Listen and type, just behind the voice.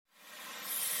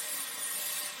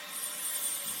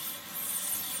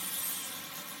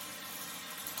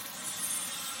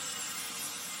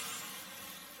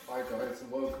Hi guys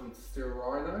and welcome to Steel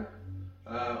Rhino.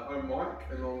 I'm Mike,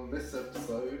 and on this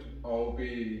episode I'll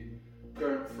be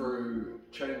going through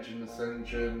changing this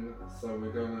engine. So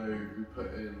we're going to be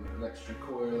putting an extra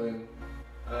coil in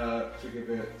to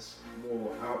give it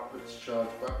more output to charge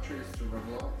batteries to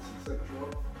run lights, etc.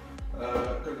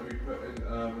 Going to be putting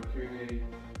Mikuni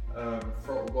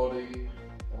throttle body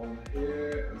on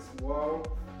here as well,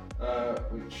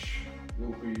 which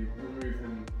will be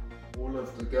removing all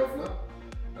of the governor.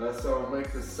 So I'll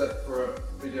make a separate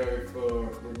video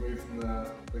for removing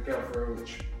the governor,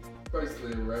 which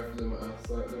basically a rev limiter,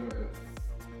 so it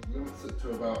limits it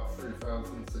to about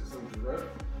 3,600 rev.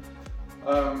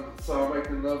 So I'll make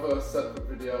another separate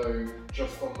video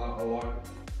just on that alone.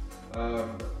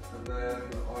 And then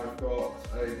I've got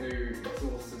a new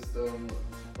exhaust system to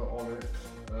put on it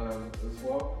as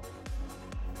well.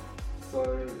 So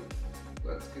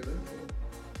let's get into it.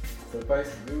 So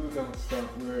basically we're going to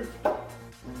start with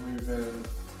removing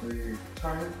the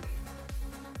tank,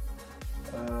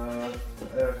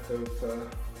 the air filter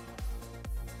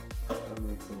and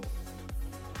the exhaust.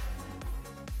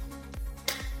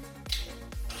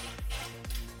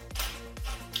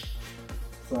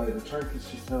 So the tank is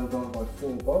just held on by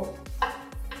 4 bolts.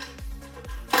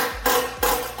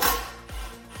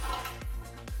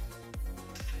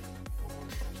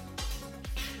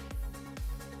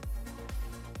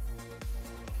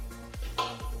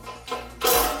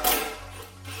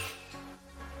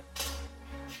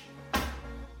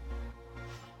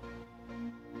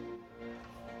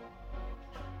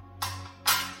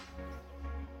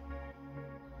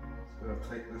 I'll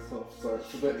take this off so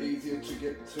it's a bit easier to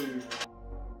get to.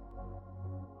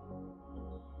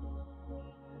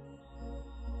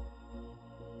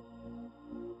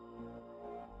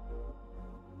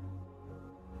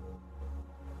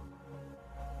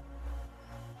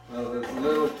 Now there's a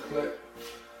little clip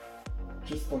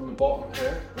just on the bottom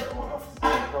here that I'll have to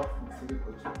take off and get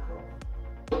the top off.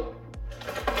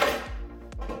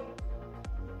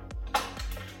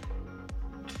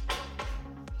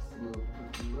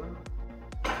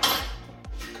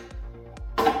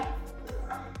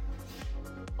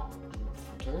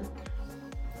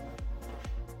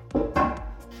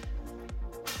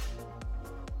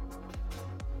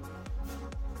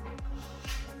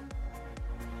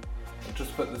 I'll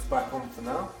just put this back on for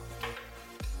now.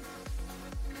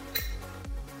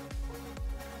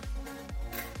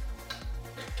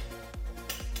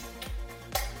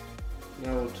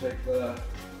 Now we'll take the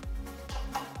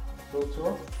filter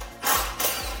off.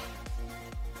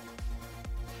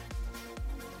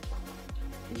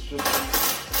 It's just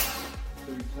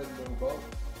a 210mm bolt.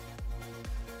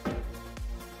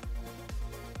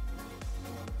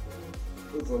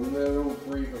 There's a little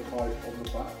breather pipe on the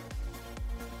back.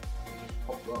 Just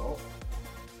pop that off.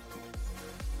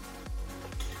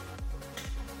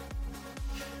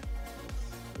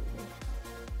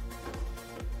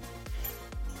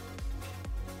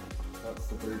 That's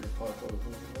the breather pipe I was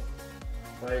talking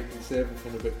about. Now you can see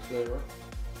everything a bit clearer.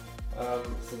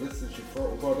 So this is your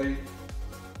throttle body.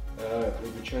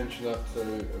 We'll be changing that to a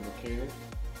Mikuni,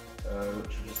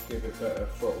 which will just give it better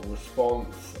throttle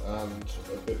response and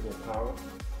a bit more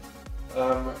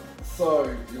power.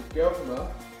 So your governor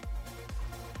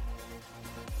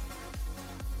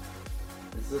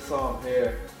is this arm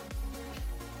here.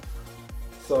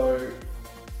 So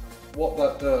what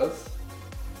that does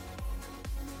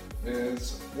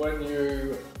is when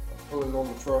you are pulling on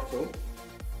the throttle,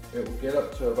 it will get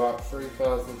up to about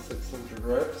 3,600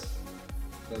 revs.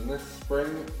 Then this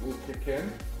spring will kick in,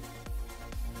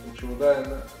 which will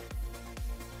then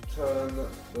turn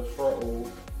the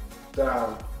throttle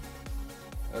down,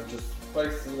 and just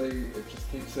basically it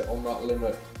just keeps it on that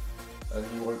limit, and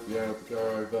you won't be able to go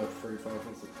over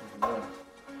 3,600 revs.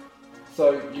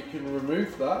 So you can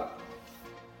remove that,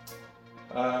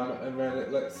 and then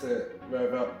it lets it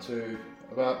rev up to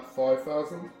about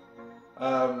 5,000.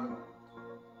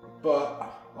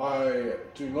 But I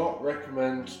do not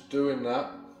recommend doing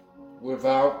that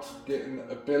without getting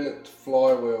a billet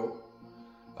flywheel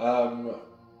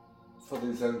for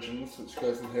these engines, which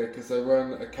goes in here, because they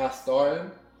run a cast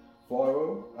iron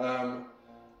flywheel,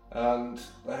 and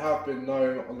they have been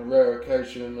known on a rare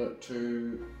occasion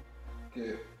to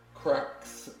get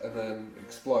cracks and then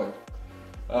explode.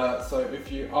 So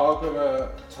if you are going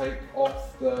to take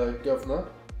off the governor,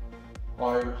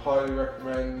 I highly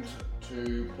recommend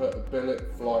to put a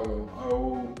billet flywheel. I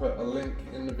will put a link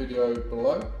in the video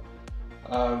below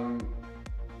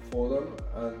for them,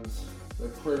 and they're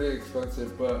pretty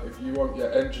expensive, but if you want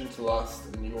your engine to last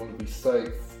and you want to be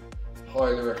safe,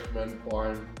 highly recommend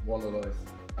buying one of those.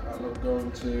 And I'm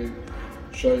going to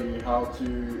show you how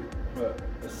to put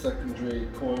a secondary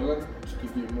coil in to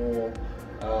give you more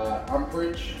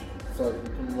amperage, so you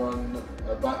can run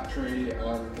a battery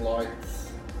and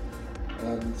lights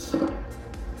and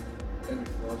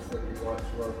anything else that you like to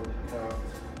run on your kart.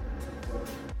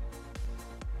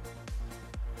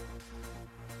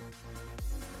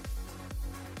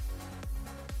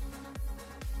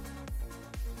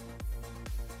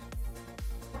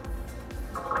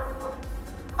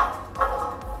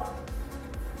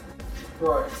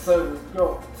 Right, so we've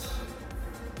got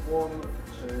 1,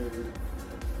 2,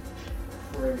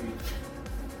 3,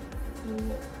 4,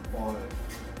 5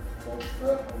 bolts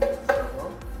there on the second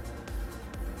one.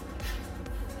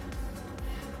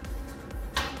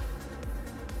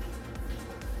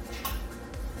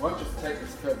 I might just take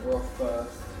this cover off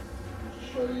first and just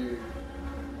show you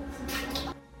what's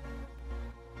inside.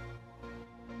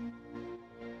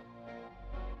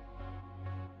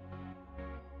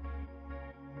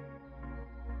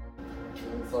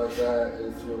 Inside there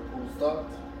is your pull start.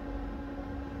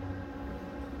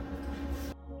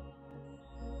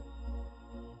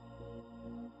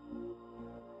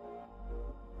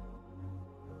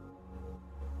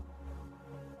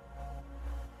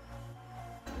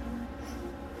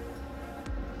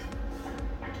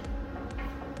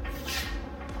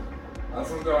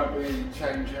 As I'm going to be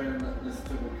changing this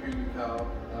to Mikuni Carb,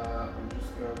 I'm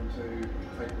just going to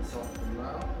take this off from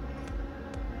now.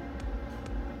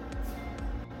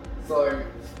 So,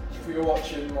 if you're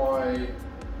watching my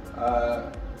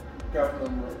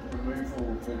governor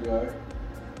removal video,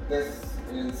 this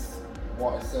is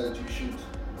what I said you should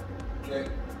get.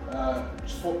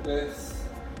 Swap this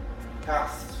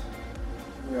cast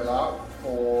wheel out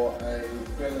for a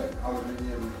billet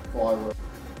aluminium flywheel.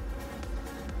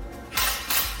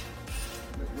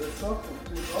 Lift this up with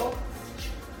 2 bolts,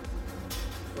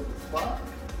 put this back.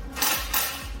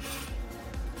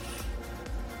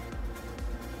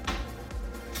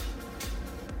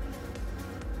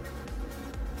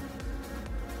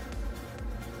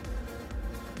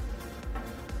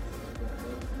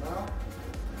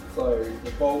 So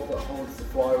the bolt that holds the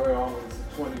flywheel on is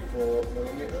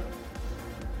 24mm.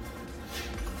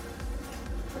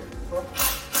 Take this off.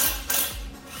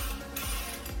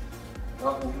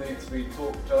 That will need to be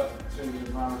torqued up to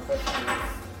the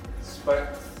manufacturer's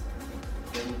specs.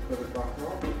 Then we put it back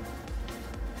on.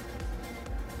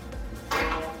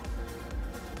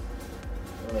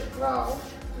 Right, now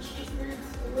this just needs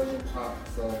a little tap,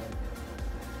 so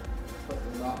put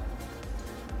the nut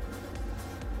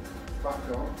back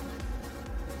on.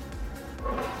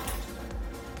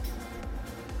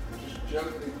 Just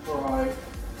gently pry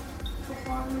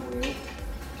behind the wheel.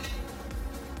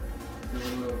 Give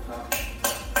it a little tap.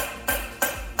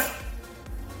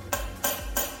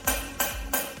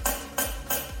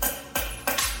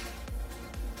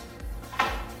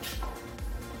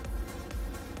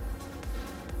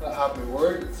 That had me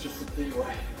worried, it's just a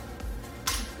keyway.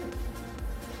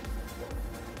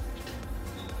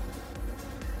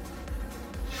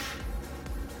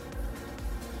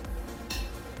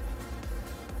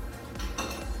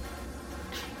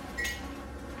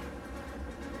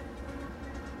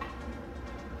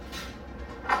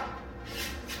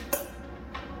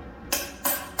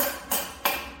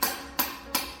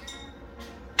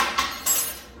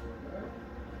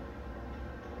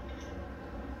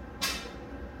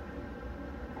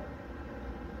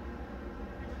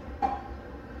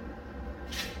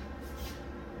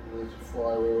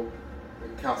 Flywheel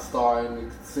and cast iron, you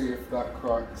can see if that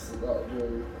cracks, and that'll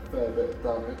do a fair bit of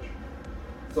damage.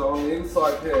 So on the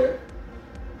inside here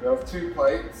we have 2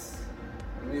 plates,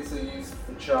 and these are used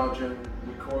for charging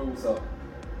your coils up.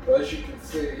 But as you can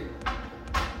see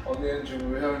on the engine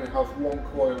we only have 1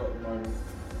 coil at the moment,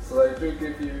 so they do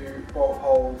give you bolt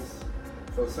holes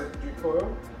for a secondary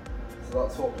coil, so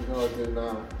that's what we're going to do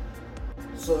now.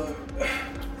 So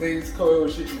these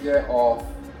coils you can get off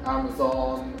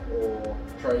Amazon or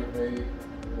Trade Me in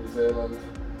New Zealand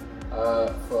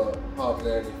for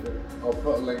hardly anything. I'll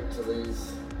put a link to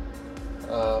these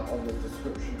on the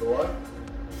description below.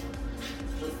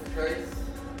 Just in case,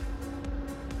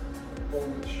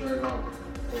 pull it straight on.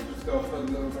 So I'm just going to put a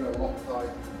little bit of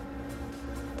Loctite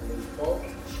on these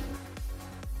bolts.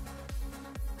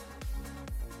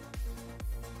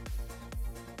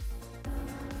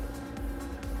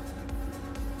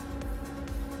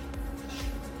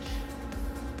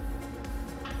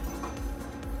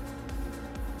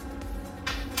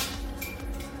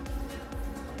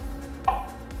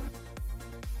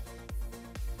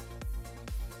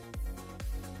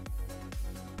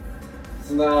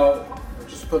 So now I've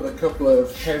just put a couple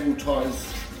of cable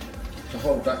ties to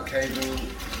hold that cable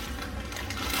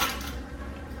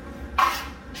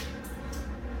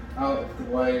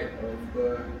weight of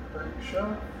the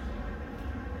crankshaft.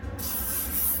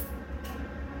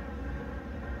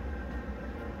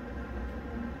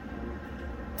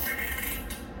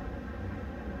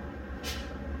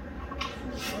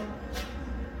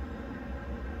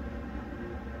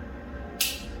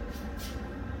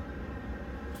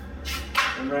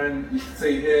 And then you can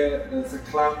see here there's a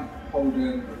clamp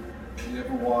holding the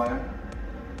other wire,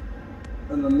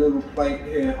 and a little plate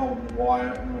here holding the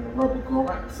wire, and then a rubber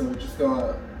grommet. So we're just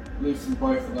gonna loosen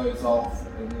both of those off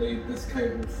and lead this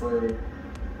cable through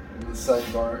in the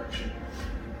same direction.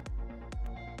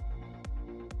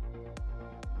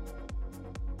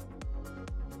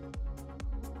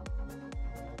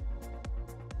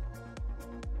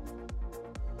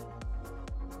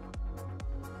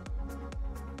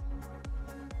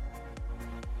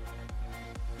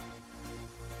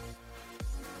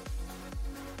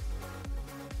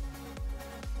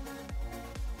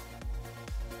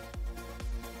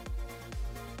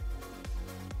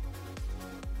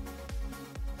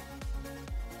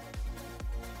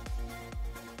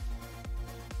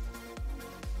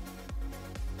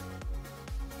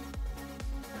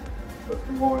 Put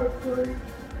the wire through,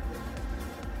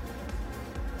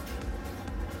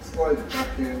 slide it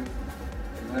back in, and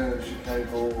there's your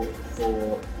cable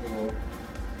for your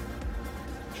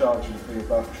charging for your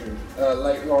battery.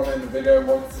 Later on in the video,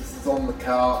 once this is on the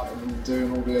cart and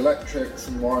doing all the electrics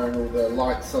and wiring all the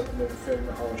lights up and everything,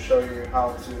 I'll show you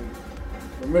how to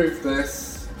remove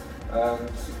this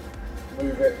and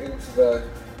move it into the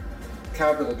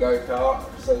cab of the go-kart,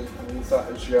 so you can use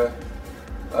that as your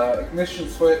ignition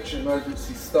switch,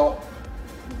 emergency stop,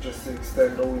 and just to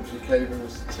extend all of your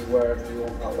cables to wherever you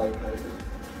want that located.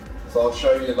 So I'll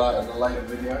show you that in a later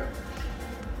video.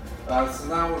 So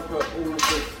now we'll put all of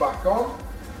this back on.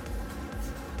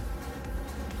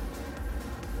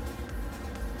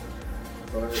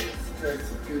 So it's a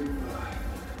case of getting the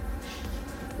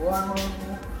flame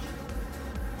on,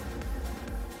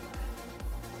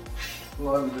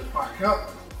 load it back up.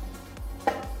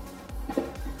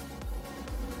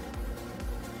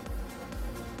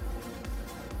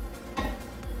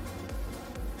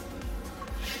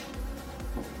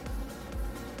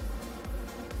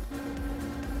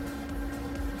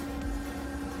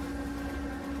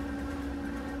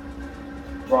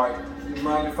 Right, the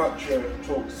manufacturer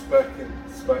torque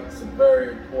specs are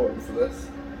very important for this.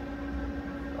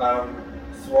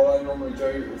 So what I normally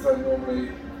do is I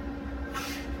normally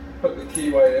put the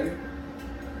keyway in,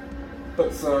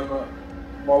 put some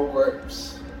roll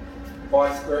grips,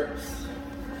 vice grips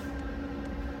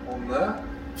on there,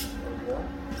 and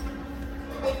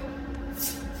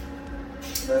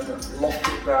then lock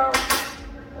it down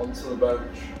onto the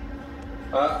bench.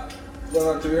 When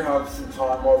I do have some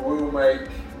time, I will make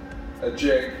a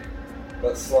jig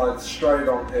that slides straight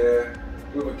on here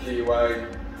with a keyway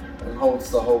and holds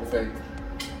the whole thing.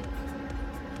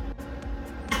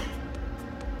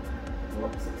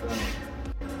 Locks it down.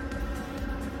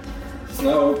 So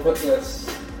now I'll put this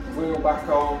wheel back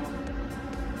on.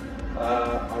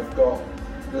 I've got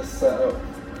this set up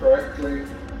correctly.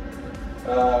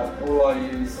 All I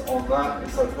use on that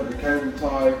is I put the cable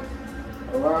tie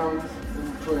around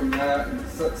in between there, and it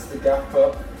sets the gap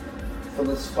up for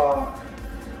the spark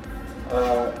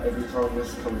every time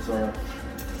this comes around.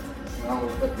 So now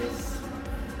we'll put this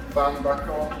fan back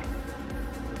on.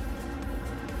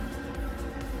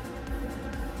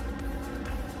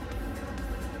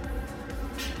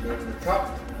 Then the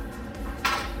cup,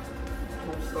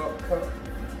 full start cup.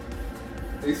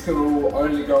 These can all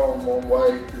only go on one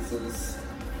way because there's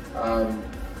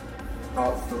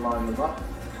parts to line them up.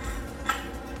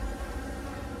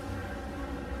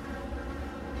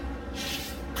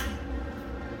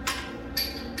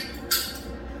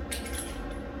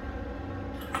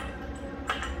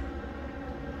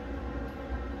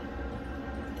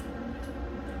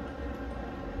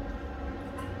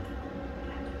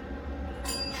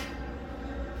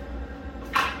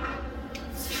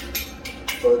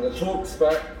 So the torque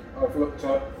spec I've looked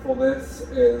at for this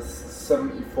is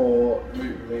 74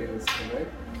 Newton meters for me.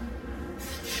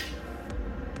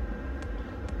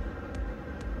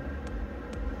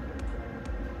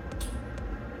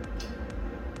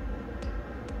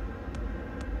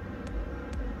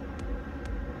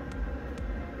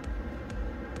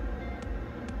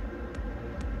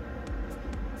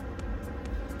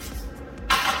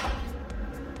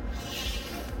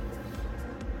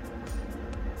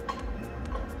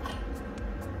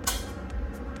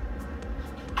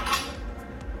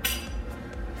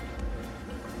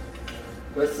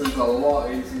 This is a lot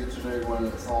easier to do when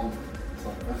it's on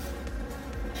something.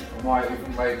 I might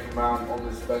even make a mount on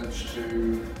this bench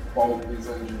to bolt these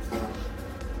engines down.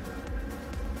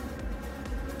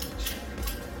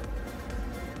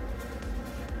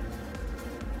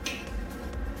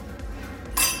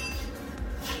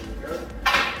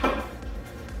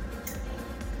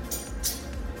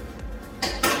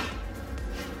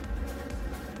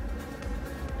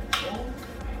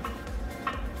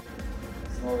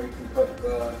 Now we can put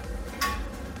the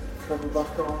cover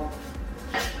back on.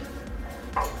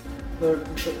 Then we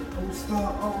can put the pull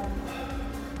start on.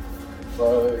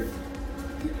 So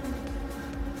you can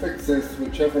fix this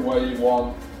whichever way you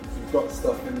want. If you've got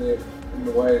stuff in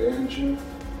the way of the engine,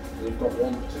 and you've got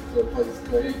one particular place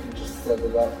clear, you can just set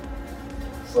it up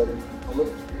so you can pull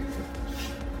it easy.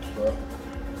 But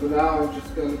for now, I'm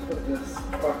just going to put this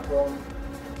back on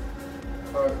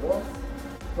how it was.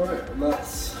 Right, and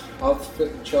that's how to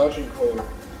fit the charging coil.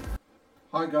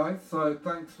 Hi guys, so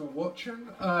thanks for watching.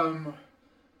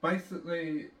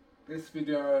 Basically, this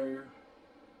video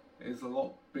is a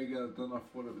lot bigger than I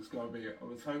thought it was going to be. I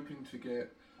was hoping to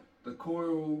get the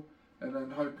coil and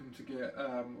then hoping to get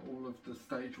all of the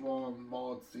stage 1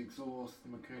 mods, the exhaust, the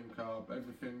Mikuni Carb,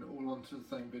 everything all onto the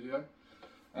same video.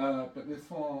 But this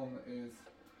one is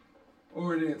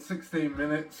already at 16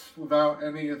 minutes without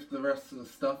any of the rest of the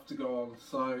stuff to go on.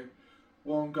 So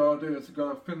what I'm going to do is I'm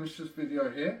going to finish this video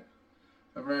here,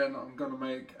 and then I'm going to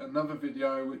make another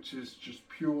video which is just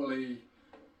purely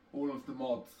all of the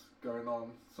mods going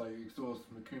on. So exhaust,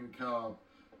 Mikuni Carb,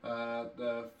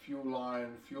 the fuel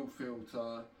line, fuel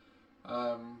filter,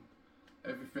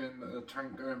 everything, the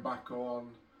tank going back on,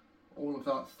 all of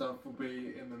that stuff will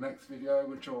be in the next video,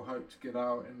 which I'll hope to get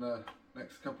out in the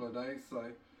next couple of days.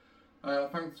 So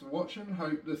thanks for watching,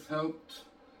 hope this helped.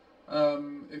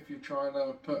 If you're trying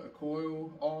to put a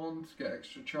coil on to get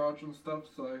extra charge and stuff,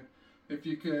 so if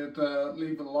you could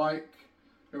leave a like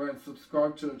and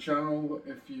subscribe to the channel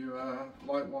if you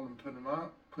like what I'm putting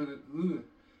out.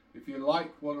 If you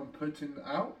like what I'm putting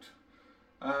out,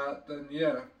 then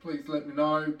yeah, please let me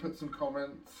know. Put some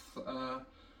comments.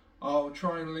 I'll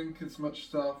try and link as much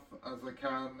stuff as I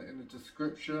can in the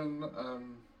description.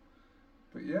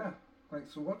 But yeah,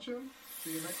 thanks for watching.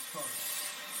 See you next time.